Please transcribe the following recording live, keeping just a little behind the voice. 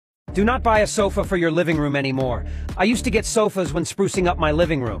Do not buy a sofa for your living room anymore. I used to get sofas when sprucing up my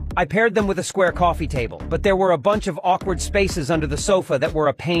living room. I paired them with a square coffee table, but there were a bunch of awkward spaces under the sofa that were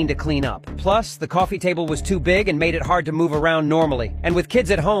a pain to clean up. Plus, the coffee table was too big and made it hard to move around normally. And with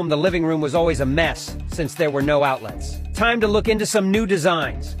kids at home, the living room was always a mess, since there were no outlets. Time to look into some new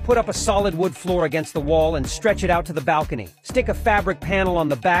designs. Put up a solid wood floor against the wall and stretch it out to the balcony. Stick a fabric panel on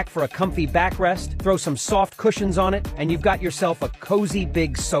the back for a comfy backrest, throw some soft cushions on it, and you've got yourself a cozy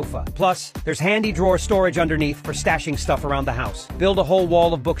big sofa. Plus, there's handy drawer storage underneath for stashing stuff around the house. Build a whole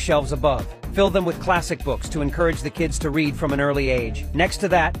wall of bookshelves above. Fill them with classic books to encourage the kids to read from an early age. Next to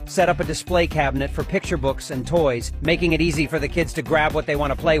that, set up a display cabinet for picture books and toys, making it easy for the kids to grab what they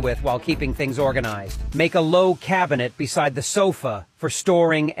want to play with while keeping things organized. Make a low cabinet beside the sofa for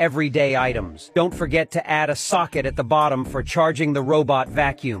storing everyday items. Don't forget to add a socket at the bottom for charging the robot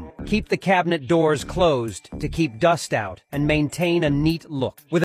vacuum. Keep the cabinet doors closed to keep dust out and maintain a neat look. With